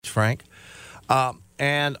Frank.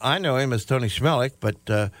 And I know him as Tony Schmelik, but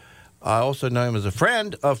I also know him as a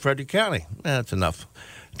friend of Frederick County. That's enough.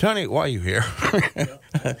 Tony, why are you here? I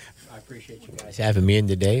appreciate you guys having me in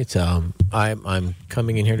today. It's I'm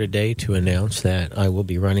coming in here today to announce that I will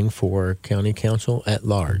be running for county council at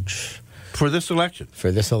large. For this election?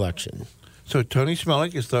 For this election. So Tony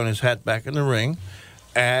Schmelik has thrown his hat back in the ring.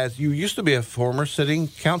 As you used to be a former sitting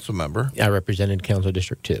council member. I represented Council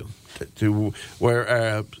District 2. To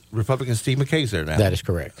where Republican Steve McKay's there now. That is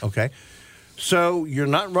correct. Okay. So you're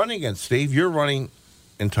not running against Steve. You're running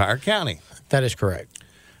entire county. That is correct.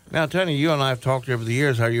 Now, Tony, you and I have talked over the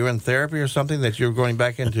years. Are you in therapy or something that you're going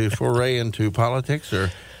back into foray into politics?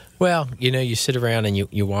 Or? Well, you sit around and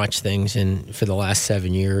you watch things, and for the last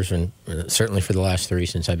 7 years, and certainly for the last 3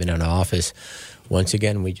 since I've been out of office, once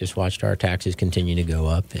again, we just watched our taxes continue to go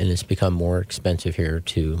up, and it's become more expensive here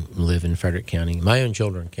to live in Frederick County. My own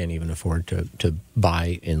children can't even afford to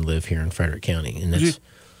buy and live here in Frederick County. And that's...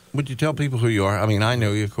 Would you tell people who you are? I mean, I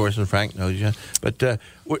know you, of course, and Frank knows you. But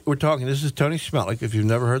we're talking, this is Tony Schmelik. If you've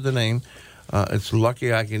never heard the name, it's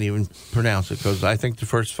lucky I can even pronounce it, because I think the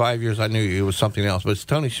first 5 years I knew you, it was something else. But it's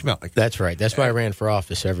Tony Schmelik. That's right. That's why I ran for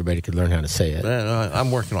office, so everybody could learn how to say it.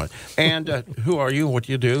 I'm working on it. And who are you? What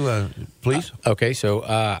do you do? Please. Okay, so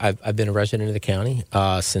I've been a resident of the county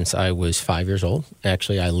since I was 5 years old.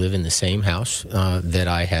 Actually, I live in the same house that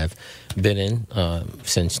I have been in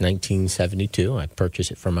since 1972. I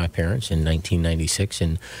purchased it from my parents in 1996,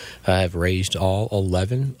 and I have raised all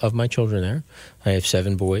 11 of my children there. I have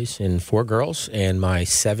 7 boys and 4 girls, and my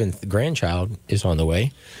 7th grandchild is on the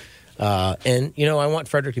way. And, I want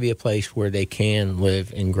Frederick to be a place where they can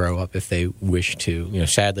live and grow up if they wish to.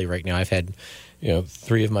 Sadly, right now I've had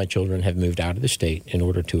 3 of my children have moved out of the state in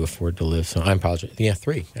order to afford to live. So I apologize. Yeah,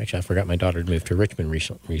 3. Actually, I forgot my daughter moved to Richmond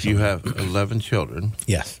recently. You have 11 children.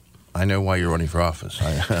 Yes. I know why you're running for office.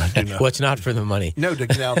 I do know. Well, it's not for the money. No, to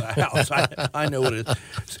get out of the house. I know what it is.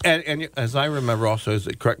 And as I remember also,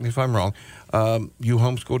 correct me if I'm wrong, you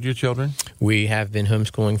homeschooled your children? We have been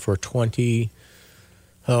homeschooling for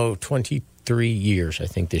 23 years, I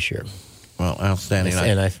think, this year. Well, outstanding.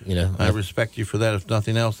 I respect you for that, if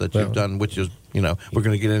nothing else, that you've done, which is, we're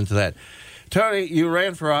going to get into that. Tony, you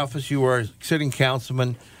ran for office. You were a sitting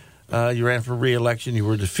councilman. You ran for re-election. You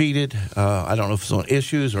were defeated. I don't know if it's on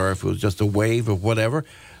issues or if it was just a wave of whatever.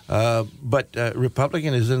 But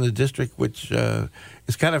Republican is in the district, which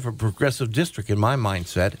is kind of a progressive district in my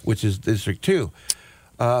mindset, which is District 2.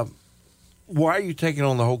 Why are you taking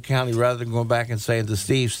on the whole county rather than going back and saying to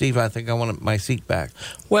Steve, I think I want my seat back?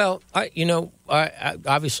 Well, I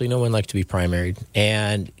obviously no one likes to be primaried.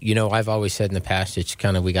 And, I've always said in the past, it's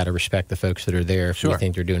kind of we got to respect the folks that are there if we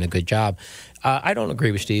think they're doing a good job. I don't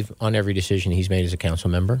agree with Steve on every decision he's made as a council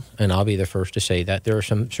member, and I'll be the first to say that. There are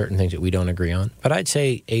some certain things that we don't agree on. But I'd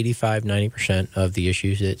say 85, 90% of the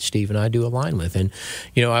issues that Steve and I do align with. And,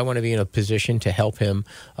 I want to be in a position to help him,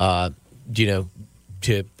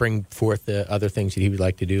 to bring forth the other things that he would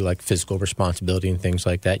like to do, like fiscal responsibility and things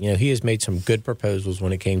like that. He has made some good proposals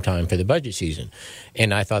when it came time for the budget season,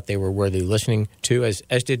 and I thought they were worthy listening to, as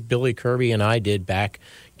did Billy Kirby and I did back,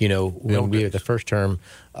 when we were the first term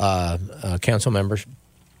council members,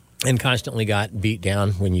 and constantly got beat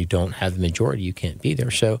down. When you don't have the majority, you can't be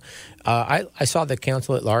there. So I saw the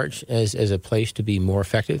council at large as a place to be more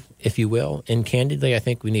effective, if you will. And candidly, I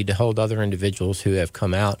think we need to hold other individuals who have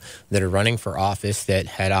come out that are running for office that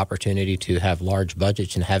had opportunity to have large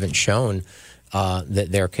budgets and haven't shown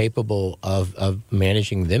that they're capable of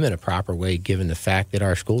managing them in a proper way, given the fact that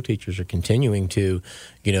our school teachers are continuing to,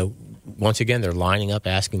 once again, they're lining up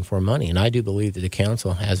asking for money. And I do believe that the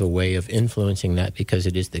council has a way of influencing that, because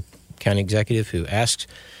it is the county executive who asks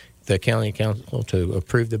the county council to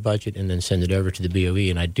approve the budget and then send it over to the BOE.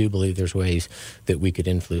 And I do believe there's ways that we could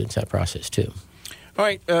influence that process, too. All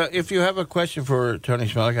right. If you have a question for Tony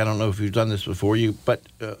Schmelik, I don't know if you've done this before,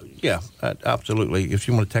 absolutely. If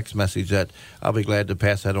you want a text message that, I'll be glad to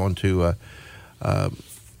pass that on to Mr.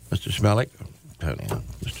 Schmelik. Tony,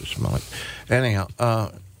 Mr. Schmelik. Anyhow,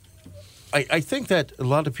 I think that a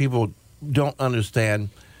lot of people don't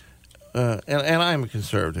understand, and I'm a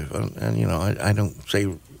conservative, and I don't say,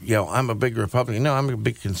 I'm a big Republican. No, I'm a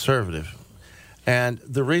big conservative. And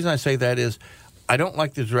the reason I say that is I don't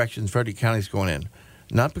like the direction Frederick County's going in.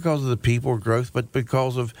 Not because of the people or growth, but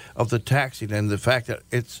because of the taxing and the fact that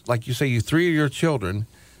it's, like you say, 3 of your children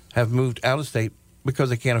have moved out of state because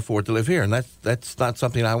they can't afford to live here. And that's not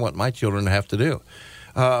something I want my children to have to do.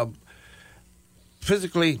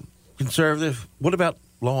 Physically conservative. What about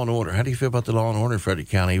law and order? How do you feel about the law and order in Frederick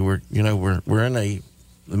County? We're in the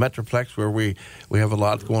Metroplex where we have a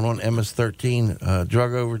lot going on, MS-13,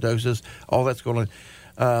 drug overdoses, all that's going on.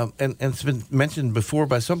 and it's been mentioned before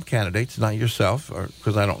by some candidates, not yourself,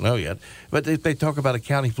 because I don't know yet, but they talk about a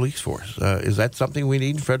county police force. Is that something we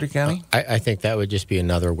need in Frederick County? I think that would just be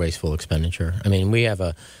another wasteful expenditure. I mean, we have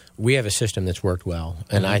a system that's worked well,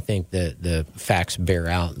 and I think that the facts bear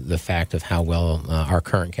out the fact of how well our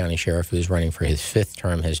current county sheriff, who is running for his 5th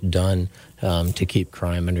term, has done to keep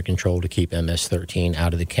crime under control, to keep MS-13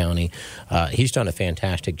 out of the county. He's done a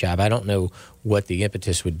fantastic job. I don't know what the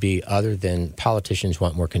impetus would be other than politicians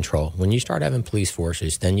want more control. When you start having police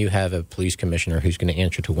forces, then you have a police commissioner who's going to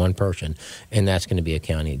answer to one person, and that's going to be a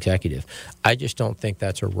county executive. I just don't think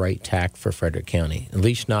that's a right tack for Frederick County, at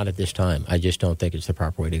least not at this time. I just don't think it's the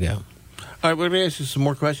proper way to go. All right, we're going to ask you some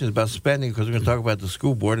more questions about spending because we're going to talk about the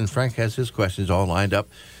school board, and Frank has his questions all lined up.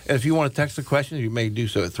 And if you want to text the questions, you may do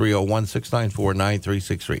so at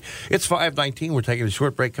 301-694-9363. It's 5:19. We're taking a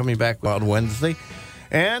short break, coming back on Wednesday.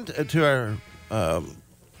 And to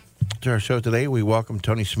our show today, we welcome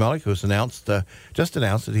Tony Smellick, who's just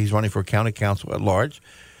announced that he's running for county council at large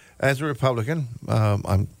as a Republican.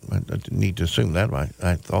 I didn't need to assume that, but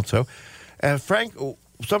I thought so. Frank,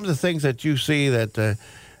 some of the things that you see that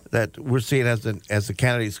we're seeing as the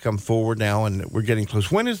candidates come forward now, and we're getting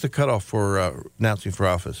close. When is the cutoff for announcing for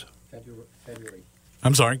office? February.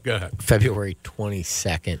 I'm sorry. Go ahead. February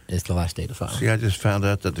 22nd is the last day to file. See, I just found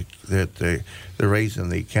out that they're raising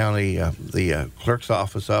the county, the clerk's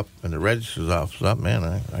office up and the registrar's office up. Man,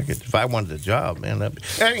 I could, if I wanted a job, man.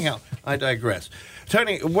 Anyhow, I digress.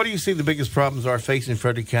 Tony, what do you see the biggest problems are facing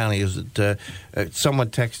Frederick County? Is it someone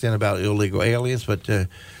texted in about illegal aliens, but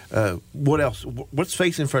what else? What's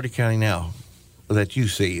facing Frederick County now that you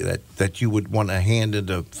see that you would want a hand in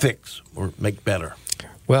to fix or make better?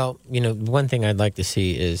 Well, one thing I'd like to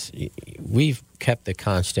see is we've kept the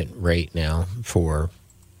constant rate now for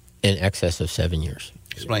in excess of 7 years.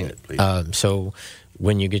 Explain it, please. So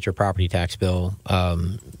when you get your property tax bill,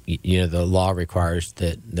 the law requires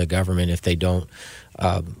that the government, if they don't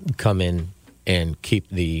come in and keep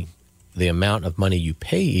the amount of money you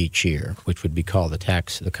pay each year, which would be called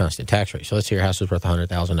the constant tax rate. So let's say your house was worth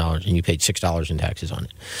 $100,000 and you paid $6 in taxes on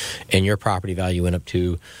it, and your property value went up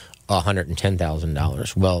to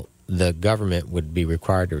 $110,000. Well, the government would be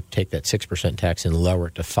required to take that 6% tax and lower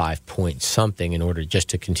it to 5 point something in order just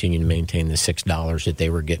to continue to maintain the $6 that they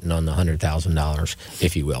were getting on the $100,000,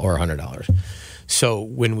 if you will, or $100. So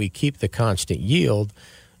when we keep the constant yield,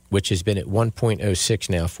 which has been at 1.06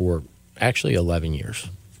 now for actually 11 years,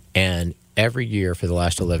 and every year for the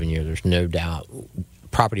last 11 years, there's no doubt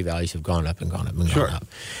property values have gone up and gone up and gone up.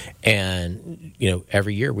 And,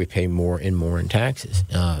 every year we pay more and more in taxes.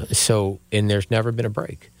 And there's never been a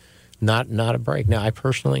break. Not a break. Now, I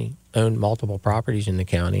personally own multiple properties in the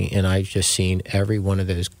county, and I've just seen every one of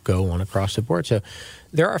those go on across the board. So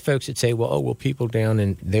there are folks that say, well, people down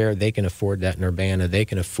in there, they can afford that in Urbana, they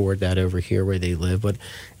can afford that over here where they live. But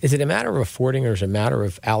is it a matter of affording, or is it a matter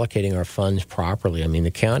of allocating our funds properly? I mean,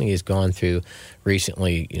 the county has gone through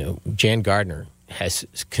recently, Jan Gardner has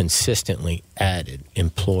consistently added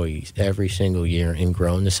employees every single year and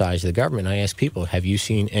grown the size of the government. I ask people, have you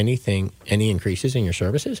seen any increases in your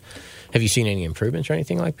services? Have you seen any improvements or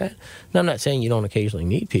anything like that? Now, I'm not saying you don't occasionally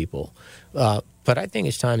need people, but I think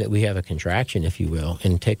it's time that we have a contraction, if you will,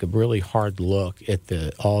 and take a really hard look at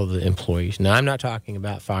all the employees. Now, I'm not talking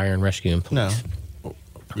about fire and rescue employees. No,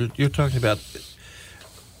 you're talking about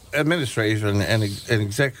administrators and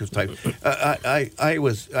executive type.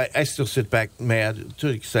 I still sit back mad to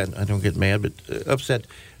an extent. I don't get mad, but upset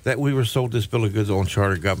that we were sold this bill of goods on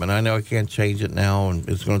charter government. I know I can't change it now, and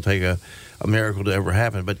it's going to take a miracle to ever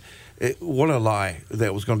happen. But what a lie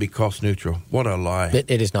that was going to be cost neutral. What a lie!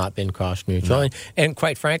 It has not been cost neutral, and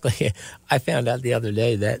quite frankly, I found out the other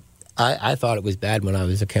day that I thought it was bad when I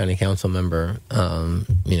was a county council member,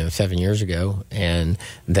 7 years ago, and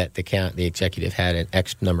that the executive had an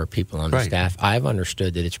X number of people on the staff. I've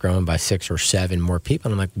understood that it's grown by 6 or 7 more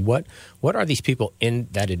people. And I'm like, what are these people in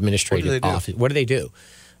that administrative office? What do they do?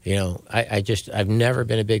 I've never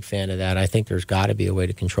been a big fan of that. I think there's got to be a way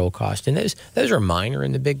to control cost, and those are minor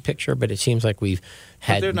in the big picture. But it seems like we've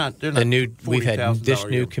had they're not we've had this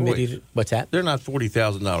new committee. What's that? They're not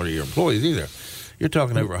 $40,000 a year employees either. You're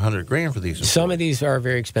talking over $100,000 for these employees. Some of these are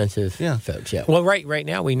very expensive folks, yeah. Well, right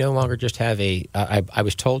now we no longer just have I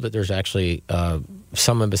was told that there's actually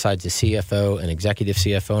someone besides the CFO, an executive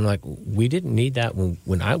CFO, and we didn't need that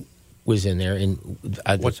when I was in there, and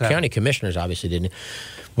the county commissioners obviously didn't.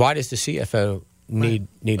 Why does the CFO need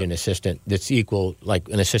an assistant that's equal, like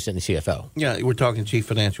an assistant in the CFO? Yeah, we're talking chief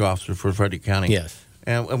financial officer for Frederick County. Yes.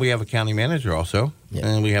 And we have a county manager also,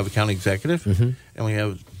 and we have a county executive, and we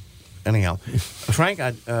have anyhow, Frank,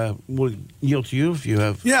 I will yield to you if you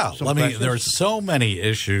have some questions. There's so many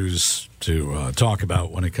issues to talk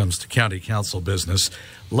about when it comes to county council business.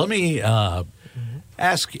 Let me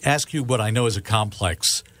ask you what I know is a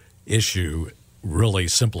complex issue, really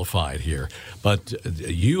simplified here. But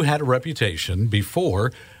you had a reputation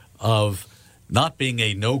before of not being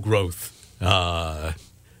a no-growth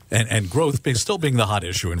and growth still being the hot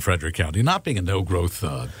issue in Frederick County, not being a no-growth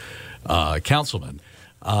councilman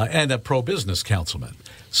and a pro-business councilman.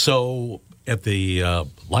 So at the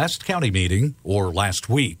last county meeting, or last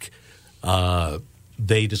week,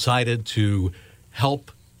 they decided to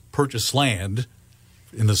help purchase land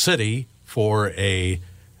in the city for a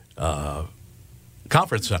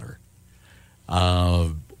conference center.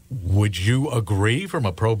 Would you agree, from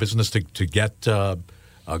a pro-business, to get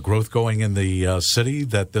growth going in the city,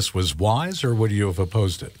 that this was wise, or would you have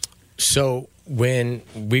opposed it? So when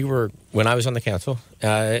I was on the council,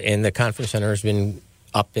 and the conference center has been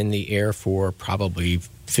up in the air for probably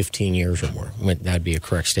 15 years or more. That'd be a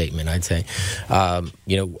correct statement, I'd say.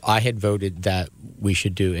 I had voted that we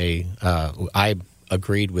should do I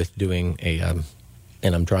agreed with doing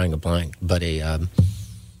and I'm drawing a blank, but a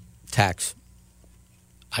tax.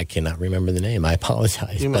 I cannot remember the name. I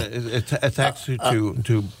apologize. You mean a tax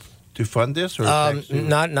to fund this, or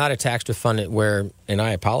not a tax to fund it? Where, and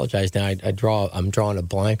I apologize now. I'm drawing a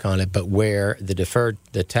blank on it. But where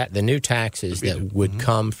the new taxes that would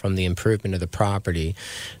come from the improvement of the property,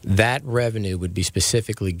 that revenue would be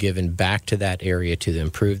specifically given back to that area to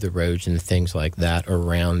improve the roads and things like that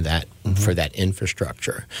around that for that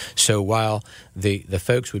infrastructure. So while the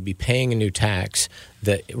folks would be paying a new tax,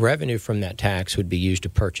 the revenue from that tax would be used to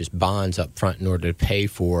purchase bonds up front in order to pay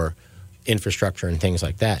for infrastructure and things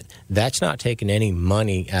like that. That's not taking any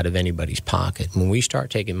money out of anybody's pocket. When we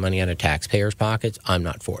start taking money out of taxpayers' pockets, I'm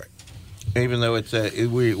not for it. Even though it's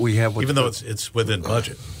we have even though it's within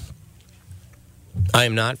budget. I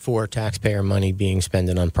am not for taxpayer money being spent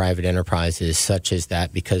on private enterprises such as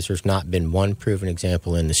that, because there's not been one proven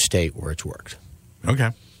example in the state where it's worked.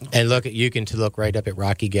 Okay. And you can look right up at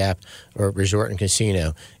Rocky Gap or Resort and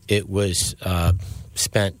Casino. It was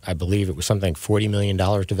spent, I believe it was something like $40 million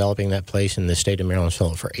developing that place, in the state of Maryland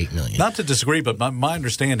sold it for $8 million. Not to disagree, but my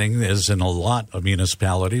understanding is in a lot of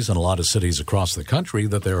municipalities and a lot of cities across the country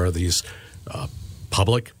that there are these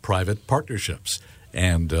public-private partnerships.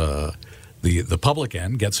 And the public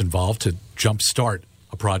end gets involved to jumpstart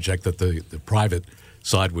a project that the private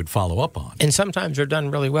side would follow up on. And sometimes they're done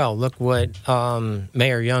really well. Look what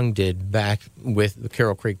Mayor Young did back with the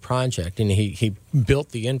Carroll Creek project. And he built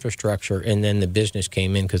the infrastructure, and then the business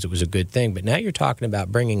came in because it was a good thing. But now you're talking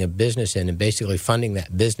about bringing a business in and basically funding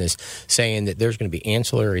that business, saying that there's going to be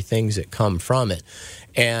ancillary things that come from it.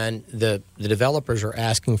 And the developers are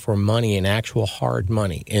asking for money, and actual hard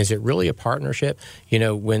money. And is it really a partnership?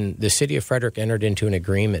 When the city of Frederick entered into an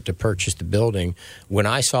agreement to purchase the building, when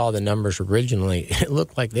I saw the numbers originally, it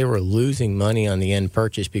looked like they were losing money on the end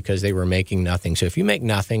purchase because they were making nothing. So if you make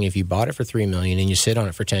nothing, if you bought it for $3 million and you sit on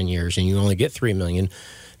it for 10 years and you only get $3 million,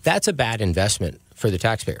 that's a bad investment for the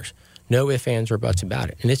taxpayers. No ifs, ands, or buts about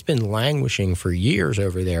it. And it's been languishing for years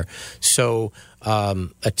over there. So a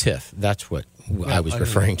TIF, that's what I was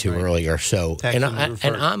referring to earlier. So, and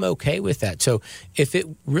I'm okay with that. So if it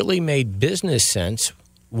really made business sense,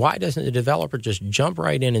 why doesn't the developer just jump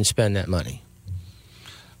right in and spend that money?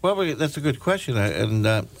 Well, that's a good question, and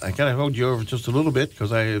I got to hold you over just a little bit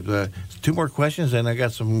because I have 2 more questions, and I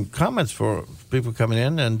got some comments for people coming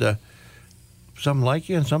in, and some like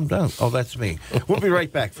you and some don't. Oh, that's me. We'll be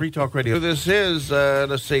right back. Free Talk Radio. This is,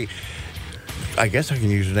 let's see, I guess I can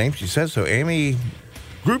use her name. She says so. Amy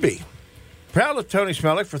Gruby. Proud of Tony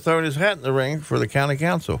Smellick for throwing his hat in the ring for the county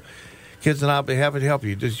council. Kids and I'll be happy to help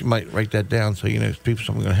you. You might write that down so someone's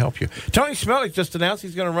going to help you. Tony Smellick just announced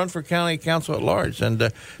he's going to run for county council at large.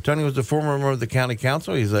 And Tony was the former member of the county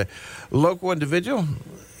council. He's a local individual.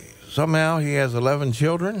 Somehow he has 11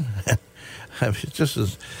 children. It's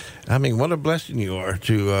just what a blessing you are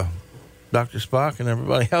to Dr. Spock and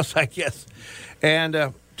everybody else, I guess.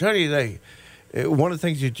 And Tony, one of the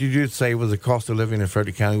things that you did say was the cost of living in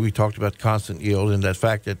Frederick County. We talked about constant yield and that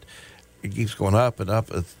fact that it keeps going up and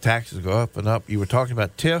up. Taxes go up and up. You were talking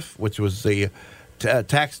about TIF, which was the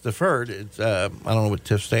tax deferred. It's I don't know what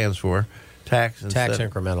TIF stands for. Tax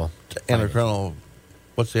incremental. Incremental.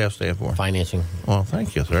 What's the F stand for? Financing. Well,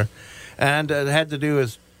 thank you, sir. And it had to do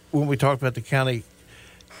with when we talked about the county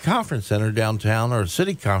conference center downtown, or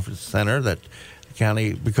city conference center, that the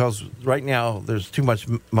county, because right now there's too much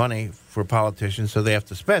money for politicians, so they have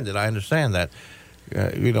to spend it. I understand that.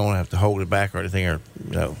 You don't have to hold it back or anything, or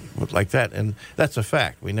like that, and that's a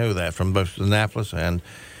fact. We know that from both Annapolis and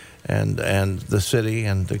and the city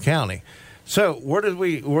and the county. So where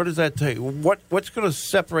does that take? What's going to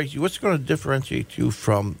separate you? What's going to differentiate you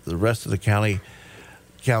from the rest of the county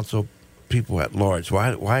council people at large?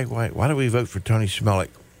 Why do we vote for Tony Smellick?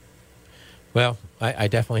 Well, I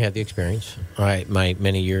definitely had the experience. My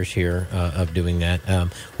many years here of doing that.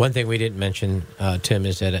 One thing we didn't mention, Tim,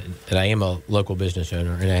 is that I am a local business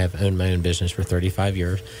owner, and I have owned my own business for 35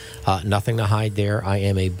 years. Nothing to hide there. I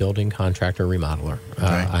am a building contractor remodeler. Okay.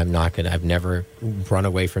 I've never run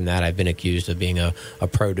away from that. I've been accused of being a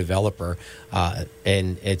pro developer,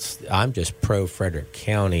 and I'm just pro Frederick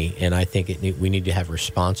County, and I think we need to have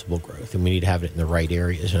responsible growth, and we need to have it in the right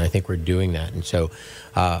areas, and I think we're doing that. And so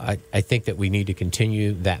I think that we need to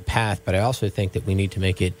continue that path, but I also think that we need to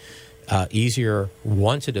make it easier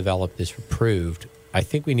once a development is approved. I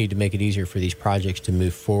think we need to make it easier for these projects to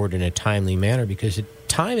move forward in a timely manner, because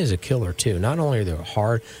time is a killer too. Not only are they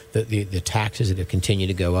hard, the taxes that have continued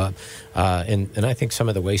to go up, and I think some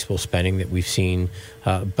of the wasteful spending that we've seen,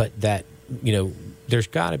 but that, there's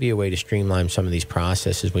got to be a way to streamline some of these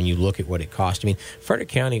processes when you look at what it costs. I mean, Frederick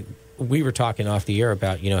County, we were talking off the air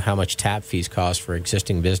about, how much tap fees cost for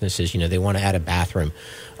existing businesses. They want to add a bathroom.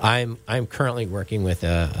 I'm currently working with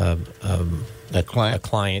a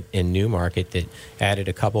client in Newmarket that added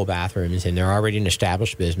a couple bathrooms, and they're already an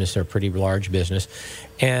established business. They're a pretty large business,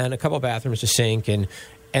 and a couple bathrooms, a sink, and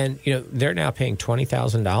they're now paying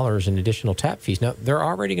 $20,000 in additional tap fees. Now, they're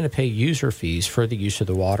already going to pay user fees for the use of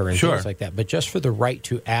the water and things like that, but just for the right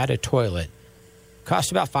to add a toilet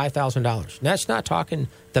costs about $5,000. That's not talking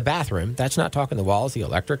the bathroom. That's not talking the walls, the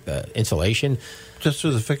electric, the insulation. Just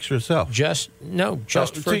for the fixture itself? Just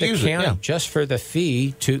for the county. Just for the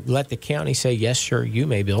fee to let the county say, yes, sir, you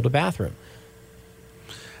may build a bathroom.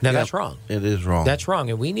 Now, that's wrong. It is wrong. That's wrong.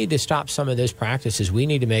 And we need to stop some of those practices. We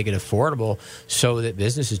need to make it affordable so that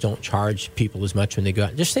businesses don't charge people as much when they go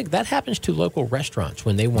out. Just think, that happens to local restaurants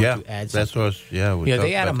when they want to add something.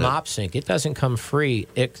 They add a mop sink. It doesn't come free.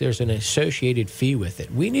 There's an associated fee with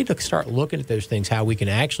it. We need to start looking at those things, how we can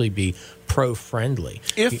actually be pro-friendly.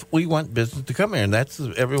 If we want business to come here, and that's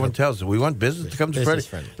everyone tells us, we want business to come to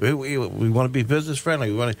Frederick. We want to be business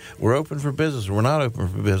friendly. We're open for business. We're not open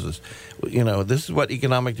for business. This is what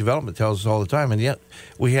economic development tells us all the time, and yet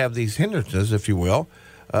we have these hindrances, if you will,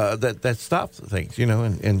 that stop things.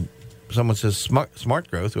 And someone says smart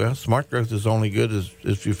growth. Well, smart growth is only good as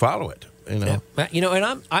if you follow it. And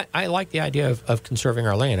I like the idea of conserving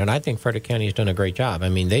our land, and I think Frederick County has done a great job. I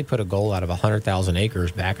mean, they put a goal out of 100,000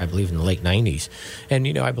 acres back, I believe, in the late 90s. And,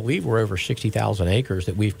 I believe we're over 60,000 acres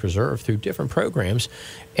that we've preserved through different programs,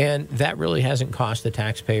 and that really hasn't cost the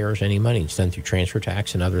taxpayers any money. It's done through transfer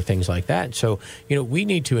tax and other things like that. So, we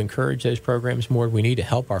need to encourage those programs more. We need to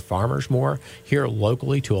help our farmers more here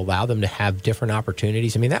locally to allow them to have different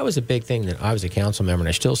opportunities. I mean, that was a big thing that I was a council member, and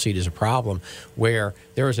I still see it as a problem, where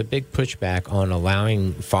there was a big pushback on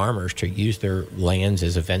allowing farmers to use their lands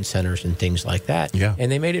as event centers and things like that. Yeah.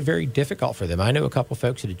 And they made it very difficult for them. I know a couple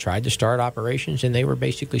folks that had tried to start operations, and they were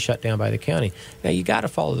basically shut down by the county. Now, you got to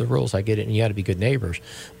follow the rules. I get it, and you got to be good neighbors.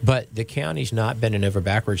 But the county's not bending over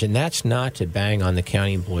backwards, and that's not to bang on the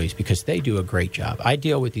county employees, because they do a great job. I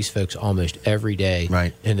deal with these folks almost every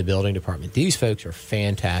day in the building department. These folks are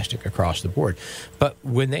fantastic across the board. But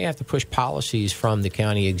when they have to push policies from the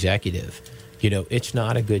county executive, it's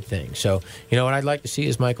not a good thing. So, what I'd like to see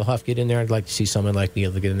is Michael Huff get in there. I'd like to see someone like me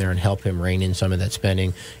able to get in there and help him rein in some of that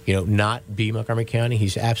spending, not be Montgomery County.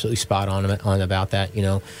 He's absolutely spot on about that,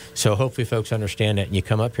 So hopefully folks understand that. And you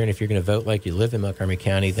come up here, and if you're going to vote like you live in Montgomery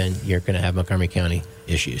County, then you're going to have Montgomery County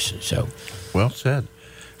issues. So, well said.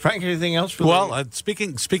 Frank, anything else?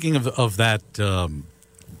 Speaking of that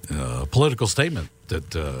political statement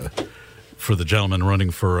that for the gentleman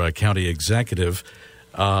running for county executive,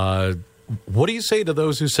 what do you say to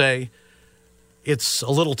those who say it's a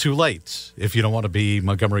little too late if you don't want to be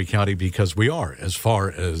Montgomery County, because we are, as far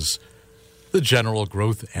as the general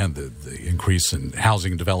growth and the increase in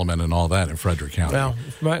housing development and all that in Frederick County? Well,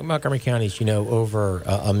 Montgomery County is, over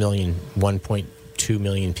 1.2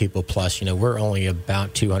 million people plus. We're only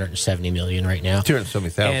about 270 million right now.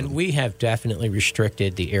 270,000. And we have definitely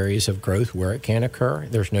restricted the areas of growth where it can occur.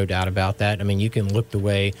 There's no doubt about that. I mean, you can look the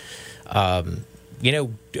way...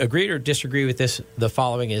 agreed or disagree with this, the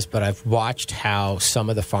following is, but I've watched how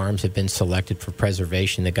some of the farms have been selected for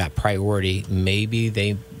preservation that got priority. Maybe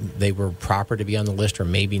they were proper to be on the list, or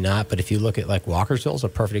maybe not. But if you look at like Walkersville is a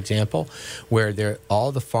perfect example, where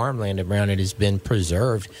all the farmland around it has been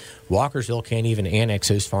preserved. Walkersville can't even annex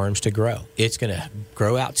those farms to grow. It's going to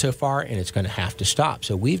grow out so far, and it's going to have to stop.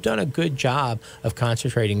 So we've done a good job of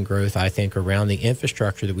concentrating growth, I think, around the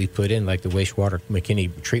infrastructure that we put in, like the wastewater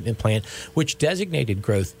McKinney treatment plant, which designated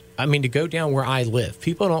growth. I mean, to go down where I live,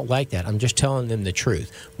 people don't like that. I'm just telling them the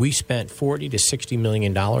truth. We spent $40 to $60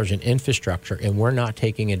 million in infrastructure, and we're not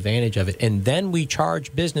taking advantage of it. And then we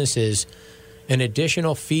charge businesses an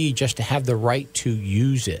additional fee just to have the right to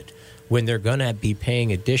use it, when they're going to be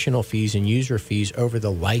paying additional fees and user fees over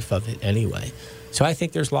the life of it anyway. So I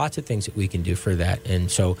think there's lots of things that we can do for that.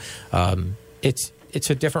 And so it's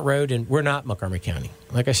a different road, and we're not Montgomery County.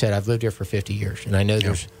 Like I said, I've lived here for 50 years, and I know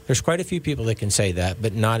there's quite a few people that can say that,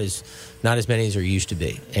 but not as many as there used to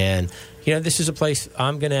be. And this is a place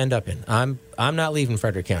I'm going to end up in. I'm not leaving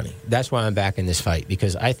Frederick County. That's why I'm back in this fight,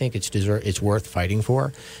 because I think it's worth fighting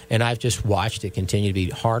for, and I've just watched it continue to be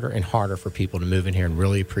harder and harder for people to move in here and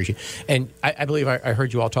really appreciate. And I believe I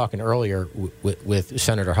heard you all talking earlier with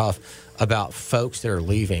Senator Huff about folks that are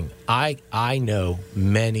leaving. I know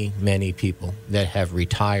many, many people that have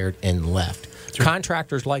retired and left. Sure.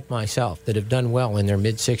 Contractors like myself that have done well in their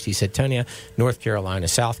mid-60s said, Tonya, North Carolina,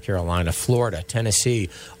 South Carolina, Florida, Tennessee,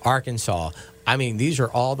 Arkansas. I mean, these are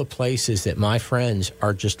all the places that my friends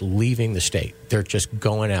are just leaving the state. They're just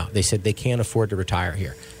going out. They said they can't afford to retire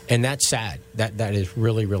here. And that's sad. That is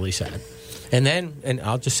really, really sad. And then, and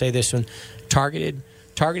I'll just say this one, targeted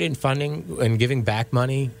funding and giving back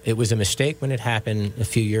money, it was a mistake when it happened a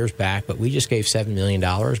few years back, but we just gave $7 million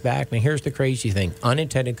back. Now, here's the crazy thing,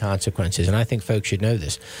 unintended consequences, and I think folks should know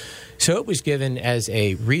this. So it was given as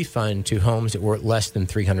a refund to homes that were less than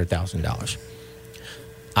 $300,000.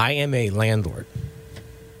 I am a landlord.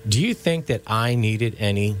 Do you think that I needed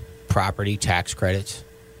any property tax credits?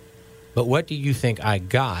 But what do you think I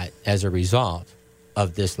got as a result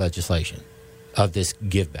of this legislation, of this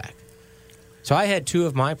give back? So I had 2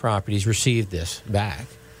 of my properties receive this back.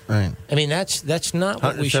 Right. I mean, that's not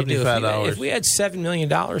what we should do. If we had $7 million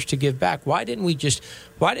to give back, why didn't we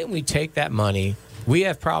take that money? We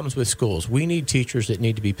have problems with schools. We need teachers that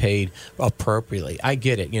need to be paid appropriately. I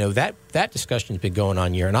get it. That discussion's been going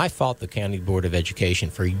on year, and I fought the County Board of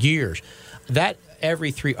Education for years. That every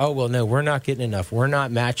 3, no, we're not getting enough. We're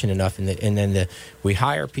not matching enough. And then we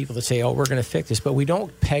hire people that say, we're going to fix this. But we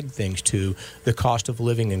don't peg things to the cost of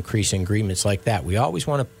living increase in agreements like that. We always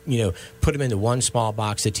want to, put them into one small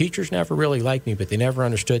box. The teachers never really liked me, but they never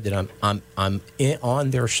understood that I'm on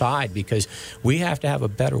their side, because we have to have a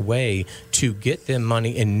better way to get them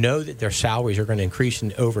money and know that their salaries are going to increase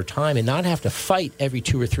over time and not have to fight every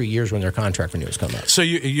 2 or 3 years when their contract renewals come up. So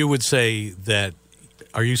you would say that.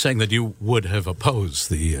 Are you saying that you would have opposed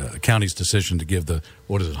the county's decision to give the,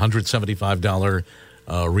 $175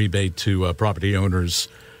 rebate to property owners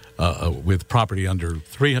with property under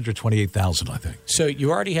 $328,000, I think? So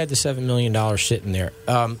you already had the $7 million sitting there.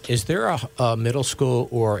 Is there a middle school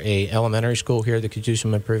or a elementary school here that could do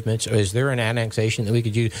some improvements? Or is there an annexation that we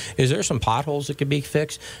could use? Is there some potholes that could be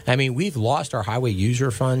fixed? I mean, we've lost our highway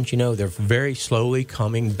user funds. They're very slowly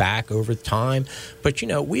coming back over time. But,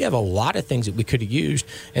 we have a lot of things that we could have used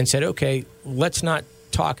and said, okay, let's not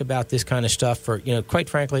talk about this kind of stuff for, quite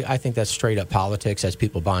frankly, I think that's straight up politics. That's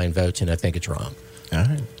people buying votes, and I think it's wrong. All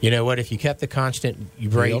right. You know what? If you kept the constant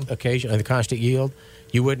rate occasionally, the constant yield,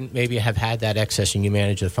 you wouldn't maybe have had that excess, and you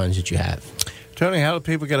manage the funds that you have. Tony, how do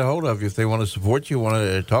people get a hold of you if they want to support you, want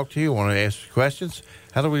to talk to you, want to ask questions?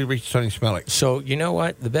 How do we reach Tony Schmelik? So, you know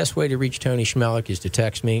what? The best way to reach Tony Schmelik is to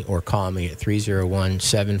text me or call me at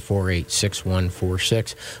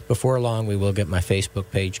 301-748-6146. Before long, we will get my Facebook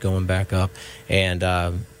page going back up, and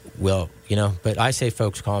but I say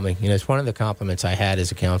folks call me. It's one of the compliments I had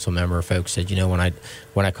as a council member. Folks said, when I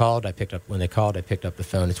called, I picked up. When they called, I picked up the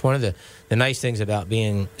phone. It's one of the nice things about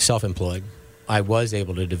being self-employed. I was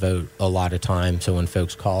able to devote a lot of time. So when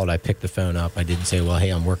folks called, I picked the phone up. I didn't say, well,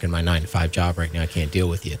 hey, I'm working my 9-to-5 job right now. I can't deal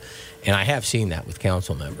with you. And I have seen that with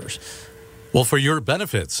council members. Well, for your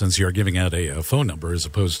benefit, since you're giving out a phone number as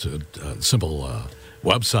opposed to a simple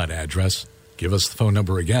website address, give us the phone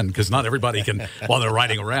number again, because not everybody can, while they're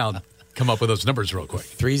riding around, come up with those numbers real quick.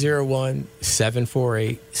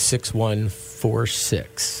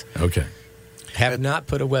 301-748-6146. Okay. Have not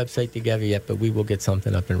put a website together yet, but we will get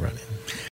something up and running.